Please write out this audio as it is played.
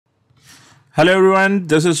Hello everyone,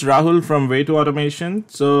 this is Rahul from Way to Automation.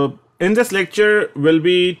 So in this lecture, we'll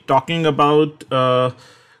be talking about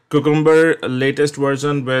Cucumber latest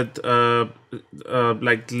version with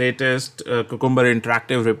latest Cucumber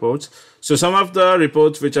interactive reports. So some of the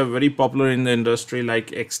reports which are very popular in the industry,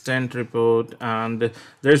 like extent report, and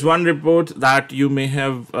there's one report that you may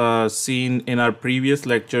have seen in our previous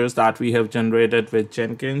lectures that we have generated with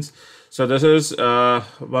Jenkins. So this is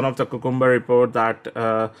one of the Cucumber report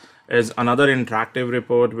that is another interactive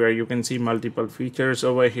report where you can see multiple features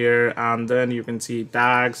over here, and then you can see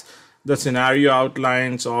tags, the scenario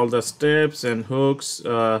outlines, all the steps and hooks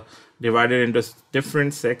divided into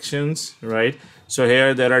different sections, right? So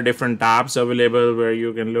here there are different tabs available where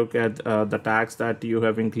you can look at the tags that you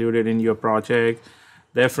have included in your project,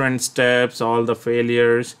 different steps, all the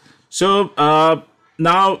failures. So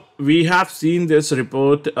now we have seen this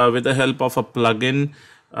report with the help of a plugin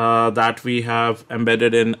that we have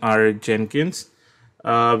embedded in our Jenkins.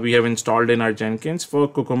 We have installed in our Jenkins for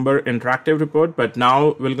Cucumber interactive report, but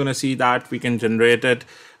now we're going to see that we can generate it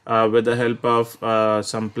with the help of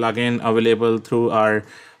some plugin available through our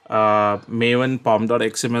Maven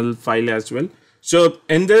pom.xml file as well. So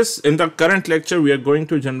in the current lecture, we are going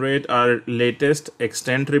to generate our latest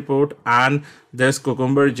extent report and this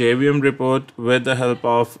Cucumber JVM report with the help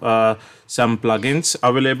of some plugins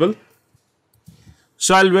available.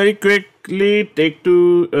 So I'll very quickly take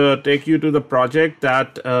you to the project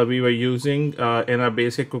that we were using in our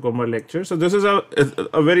basic Cucumber lecture. So this is a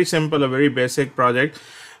very simple, a very basic project.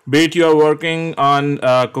 Be it you are working on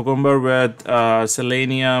Cucumber with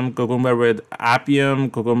Selenium, Cucumber with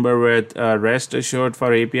Appium, Cucumber with Rest Assured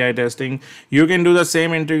for API testing, you can do the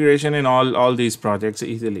same integration in all these projects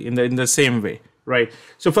easily in the same way, right?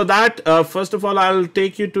 So for that, first of all, I'll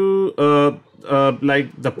take you to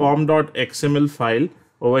like the pom.xml file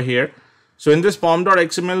over here. So in this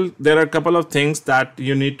pom.xml, there are a couple of things that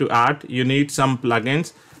you need to add. You need some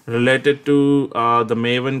plugins related to the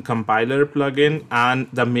Maven compiler plugin and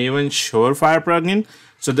the Maven Surefire plugin.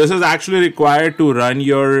 So this is actually required to run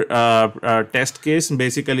your test case,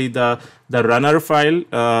 basically the runner file,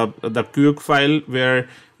 the Cuc file where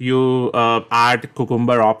you add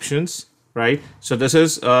Cucumber options, right? So this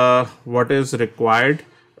is what is required,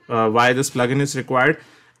 why this plugin is required.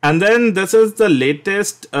 And then this is the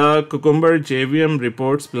latest Cucumber JVM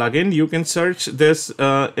reports plugin. You can search this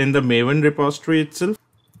in the Maven repository itself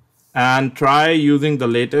and try using the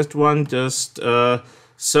latest one. Just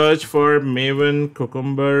search for Maven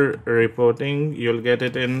Cucumber reporting. You'll get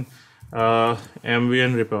it in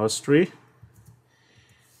MVN repository.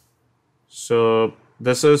 So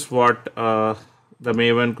this is what the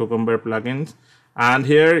Maven Cucumber plugins. And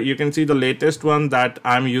here you can see the latest one that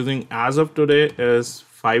I'm using as of today is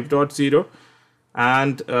 5.0,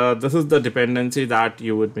 and this is the dependency that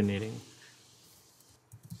you would be needing.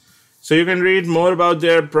 So you can read more about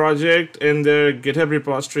their project in their GitHub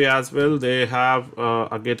repository as well. They have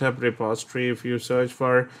a GitHub repository. If you search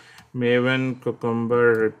for Maven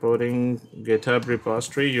Cucumber reporting GitHub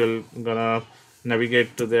repository, you're gonna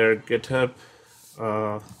navigate to their GitHub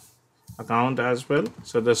account as well.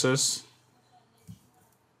 So this is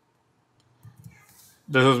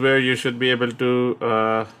where you should be able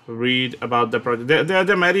to read about the project. There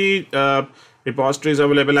are many repositories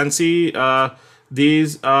available, and see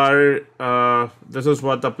these are this is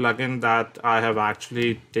what the plugin that I have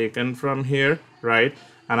actually taken from here, right?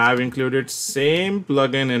 And I've included same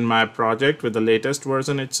plugin in my project with the latest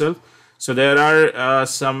version itself. So there are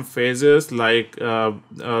some phases like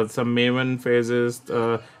some Maven phases,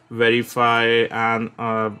 verify, and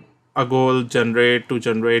a goal generate to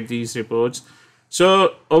generate these reports.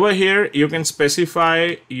 So over here, you can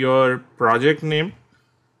specify your project name,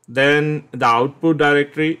 then the output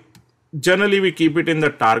directory. Generally, we keep it in the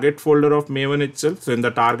target folder of Maven itself. So in the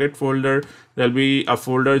target folder, there'll be a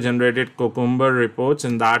folder generated Cucumber reports.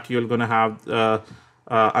 In that, you're going to have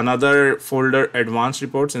another folder advanced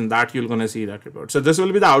reports. In that, you're going to see that report. So this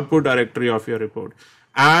will be the output directory of your report.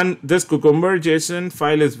 And this Cucumber JSON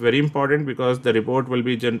file is very important because the report will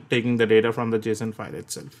be taking the data from the JSON file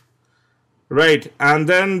itself. Right, and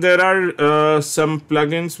then there are some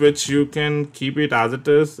plugins which you can keep it as it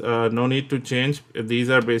is, no need to change. These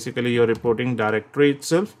are basically your reporting directory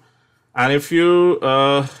itself. And if you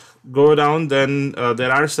go down, then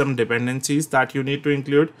there are some dependencies that you need to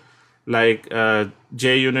include, like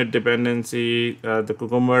JUnit dependency, the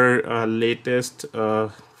Cucumber latest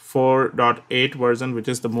 4.8 version, which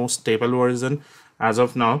is the most stable version as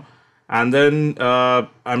of now. And then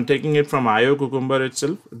I'm taking it from IO Cucumber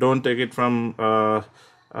itself. Don't take it from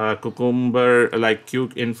Cucumber like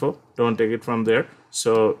Cuc info. Don't take it from there.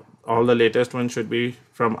 So all the latest ones should be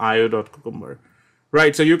from io.cucumber.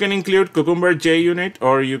 Right, so you can include Cucumber JUnit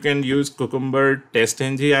or you can use Cucumber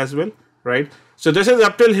TestNG as well, right? So this is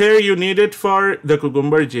up till here you need it for the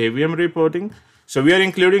Cucumber JVM reporting. So we are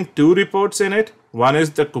including two reports in it. One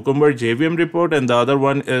is the Cucumber JVM report and the other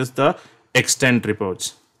one is the extent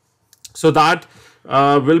reports. So that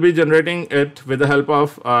we'll be generating it with the help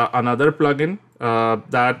of another plugin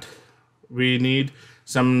that we need.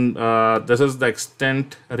 This is the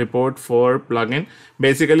extent report for plugin.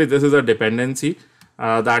 Basically, this is a dependency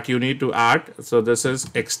that you need to add. So this is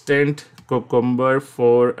extent Cucumber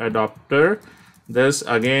for adapter. This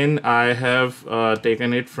again, I have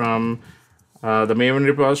taken it from the Maven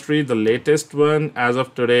repository. The latest one as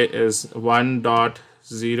of today is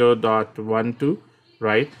 1.0.12,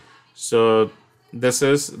 right? So this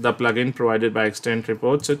is the plugin provided by extent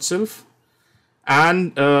reports itself.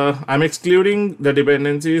 And I'm excluding the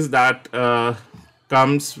dependencies that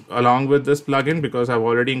comes along with this plugin because I've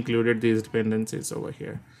already included these dependencies over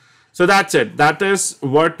here. So that's it. That is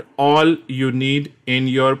what all you need in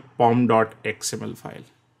your pom.xml file,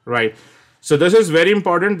 right? So this is very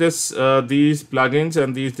important. These plugins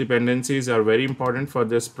and these dependencies are very important for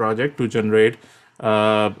this project to generate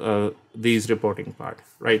these reporting part,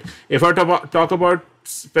 right? If I talk about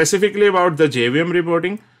specifically about the JVM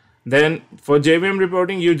reporting, then for JVM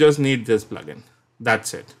reporting, you just need this plugin.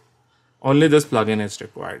 That's it. Only this plugin is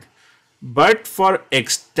required. But for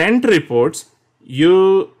extent reports,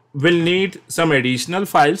 you will need some additional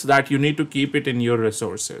files that you need to keep it in your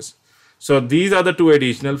resources. So these are the two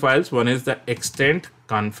additional files. One is the extent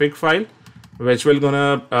config file, which will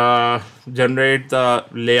gonna generate the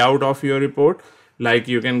layout of your report. Like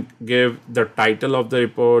you can give the title of the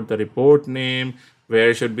report name,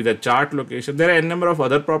 where should be the chart location. There are a number of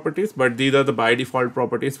other properties, but these are the by default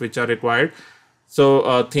properties which are required. So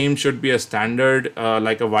a theme should be a standard,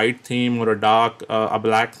 like a white theme or a dark, a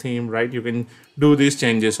black theme, right? You can do these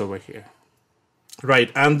changes over here,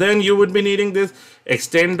 right? And then you would be needing this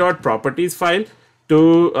extent.properties file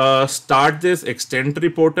to start this extent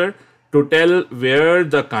reporter, to tell where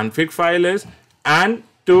the config file is and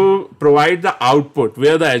to provide the output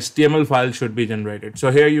where the HTML file should be generated.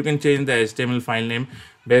 So here you can change the HTML file name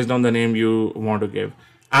based on the name you want to give.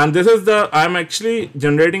 And this is I'm actually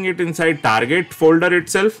generating it inside target folder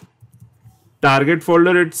itself.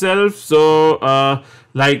 So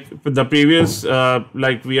like the previous,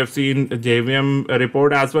 like we have seen JVM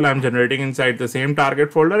report as well, I'm generating inside the same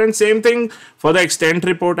target folder, and same thing for the extent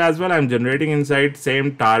report as well. I'm generating inside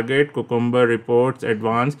same target, Cucumber reports,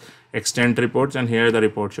 advanced, extent reports, and here the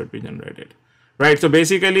report should be generated, right? So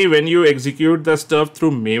basically when you execute the stuff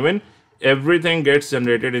through Maven, everything gets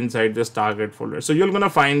generated inside this target folder. So you're gonna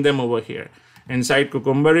find them over here. Inside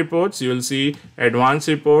Cucumber reports, you will see advanced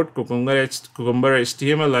report, Cucumber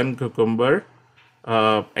HTML, and Cucumber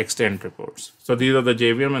extent reports. So these are the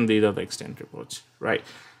JVM and these are the extent reports, right?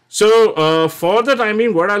 So for the time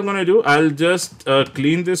being, what I'm going to do, I'll just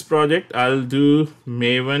clean this project. I'll do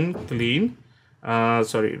Maven clean,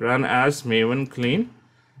 run as Maven clean,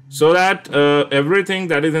 so that everything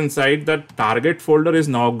that is inside that target folder is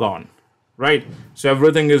now gone, right? So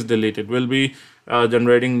everything is deleted. We'll be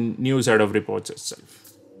generating new set of reports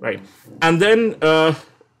itself, right? And then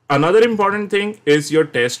another important thing is your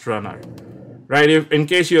test runner, right? If in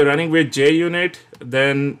case you're running with JUnit,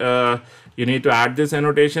 then you need to add this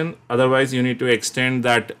annotation. Otherwise, you need to extend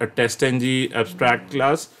that TestNG abstract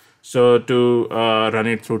class, so to run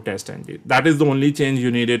it through TestNG. That is the only change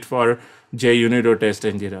you needed for JUnit or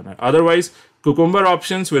TestNG runner. Otherwise, Cucumber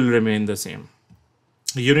options will remain the same.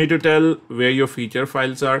 You need to tell where your feature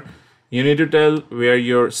files are. You need to tell where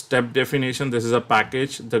your step definition, this is a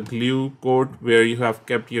package, the glue code, where you have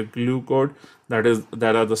kept your glue code,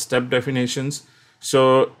 that are the step definitions.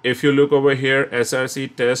 So if you look over here,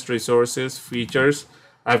 SRC test resources features,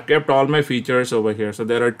 I've kept all my features over here. So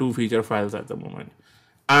there are 2 feature files at the moment.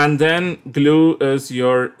 And then glue is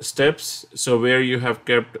your steps. So where you have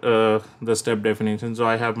kept the step definition. So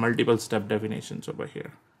I have multiple step definitions over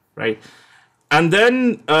here, right? And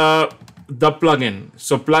then the plugin.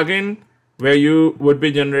 So plugin, where you would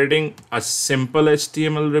be generating a simple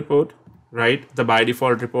HTML report, right? The by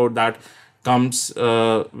default report that comes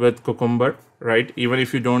with Cucumber, right? Even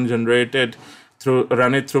if you don't generate it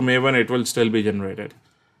run it through Maven, it will still be generated.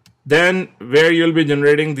 Then where you'll be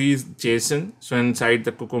generating these JSON. So inside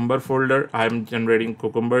the Cucumber folder, I'm generating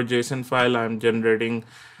Cucumber JSON file. I'm generating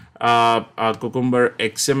a Cucumber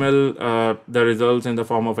XML, the results in the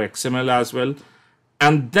form of XML as well.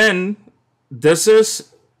 And then this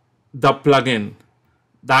is the plugin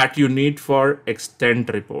that you need for extent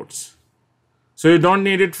reports. So you don't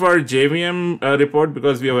need it for JVM report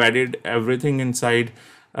because we have added everything inside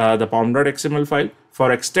the pom.xml file.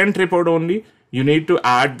 For extent report only, you need to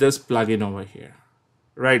add this plugin over here,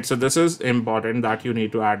 right? So this is important that you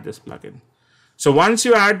need to add this plugin. So once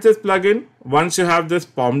you add this plugin, once you have this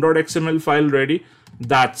pom.xml file ready,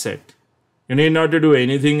 that's it. You need not to do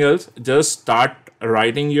anything else. Just start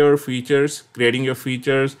writing your features, creating your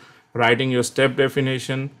features, writing your step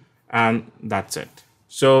definition, and that's it.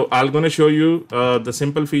 So I'm going to show you the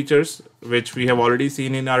simple features which we have already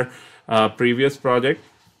seen in our previous project.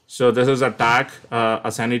 So this is a tag,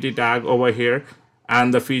 a sanity tag over here,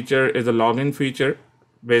 and the feature is a login feature.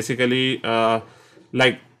 Basically,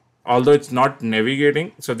 like although it's not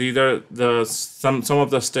navigating, so these are the some of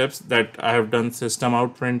the steps that I have done system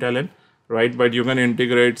out println, right? But you can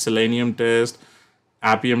integrate Selenium test,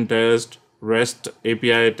 Appium test, REST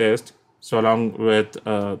API test, so along with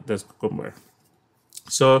this Cucumber.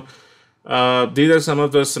 So these are some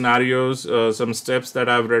of the scenarios, some steps that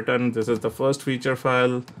I've written. This is the first feature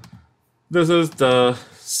file. This is the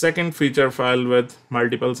second feature file with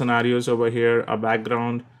multiple scenarios over here, a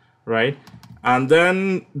background, right? And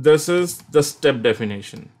then this is the step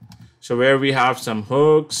definition. So where we have some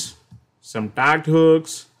hooks, some tagged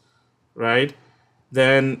hooks, right?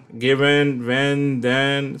 Then given, when,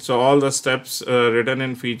 then. So all the steps written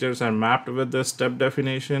in features are mapped with the step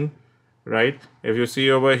definition, right? If you see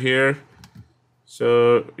over here,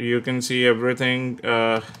 so you can see everything.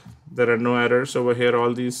 There are no errors over here.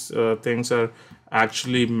 All these things are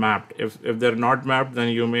actually mapped. If they're not mapped, then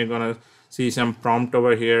you may gonna see some prompt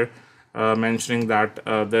over here mentioning that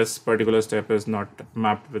this particular step is not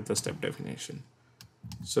mapped with the step definition.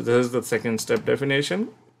 So this is the second step definition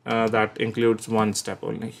that includes one step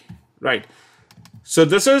only, right? So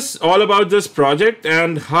this is all about this project,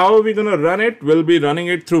 and how are we going to run it? We'll be running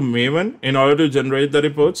it through Maven in order to generate the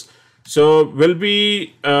reports. So we'll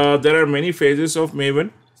be there are many phases of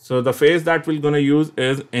Maven. So the phase that we're going to use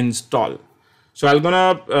is install. So I'm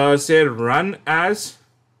going to say run as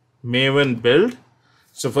Maven build.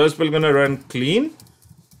 So first we're going to run clean,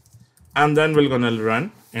 and then we're going to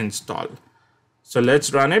run install. So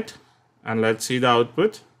let's run it and let's see the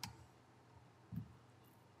output.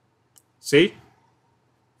 See,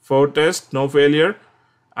 4 tests, no failure,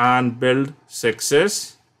 and build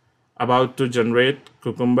success. About to generate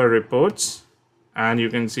Cucumber reports, and you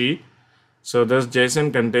can see, so this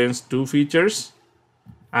JSON contains 2 features.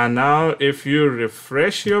 And now if you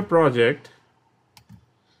refresh your project,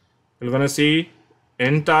 you're gonna see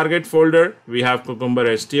in target folder we have Cucumber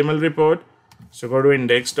HTML report. So go to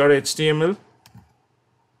index.html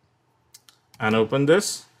and open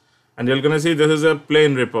this, and you're gonna see this is a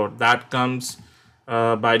plain report that comes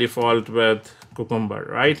by default with Cucumber,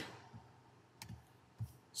 right?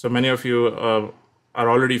 So many of you are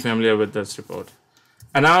already familiar with this report.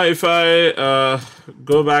 And now if I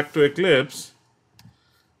go back to Eclipse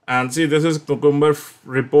and see, this is Cucumber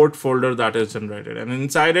report folder that is generated, and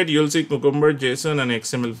inside it you'll see Cucumber JSON and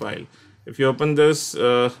XML file. If you open this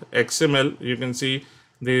XML, you can see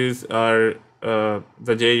these are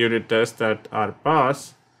the JUnit tests that are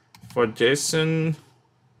passed. For JSON,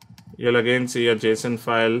 you'll again see a JSON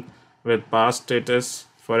file with pass status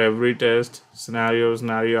for every test,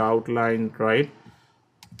 scenario outline, right?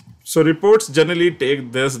 So reports generally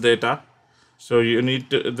take this data. So you need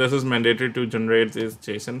to, this is mandatory to generate these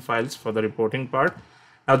JSON files for the reporting part.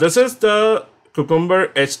 Now this is the Cucumber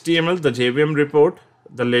HTML, the JVM report,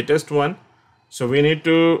 the latest one. So we need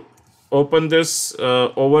to open this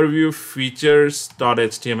overview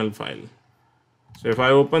features.html file. So if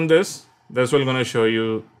I open this will going to show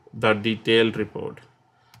you the detailed report,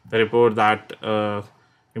 the report that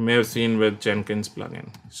you may have seen with Jenkins plugin.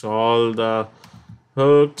 So all the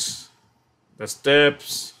hooks, the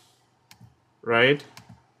steps, right,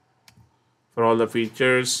 for all the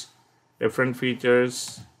features, different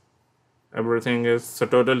features, everything is, so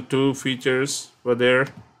total 2 features were there.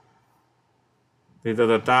 These are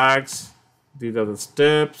the tags, these are the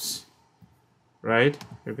steps, right?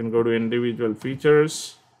 You can go to individual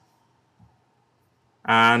features.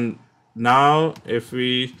 And now if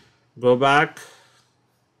we go back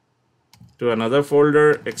to another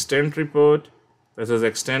folder, extent report, this is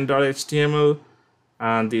extent.html,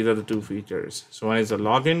 and these are the 2 features. So one is the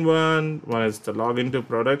login one is the login to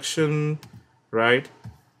production, right?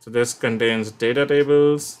 So this contains data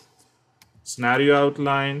tables, scenario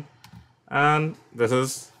outline, and this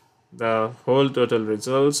is the whole total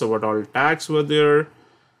results. So what all tags were there,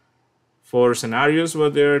 4 scenarios were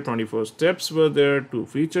there, 24 steps were there, 2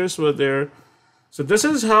 features were there. So this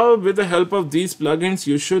is how, with the help of these plugins,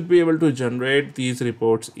 you should be able to generate these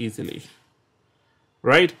reports easily,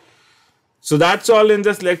 right? So that's all in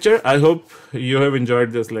this lecture. I hope you have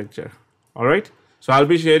enjoyed this lecture. All right. So I'll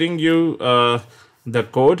be sharing you the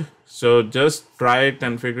code. So just try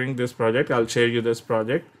configuring this project. I'll share you this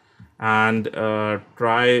project and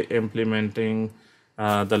try implementing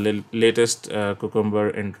the latest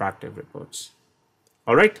Cucumber interactive reports.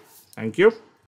 All right. Thank you.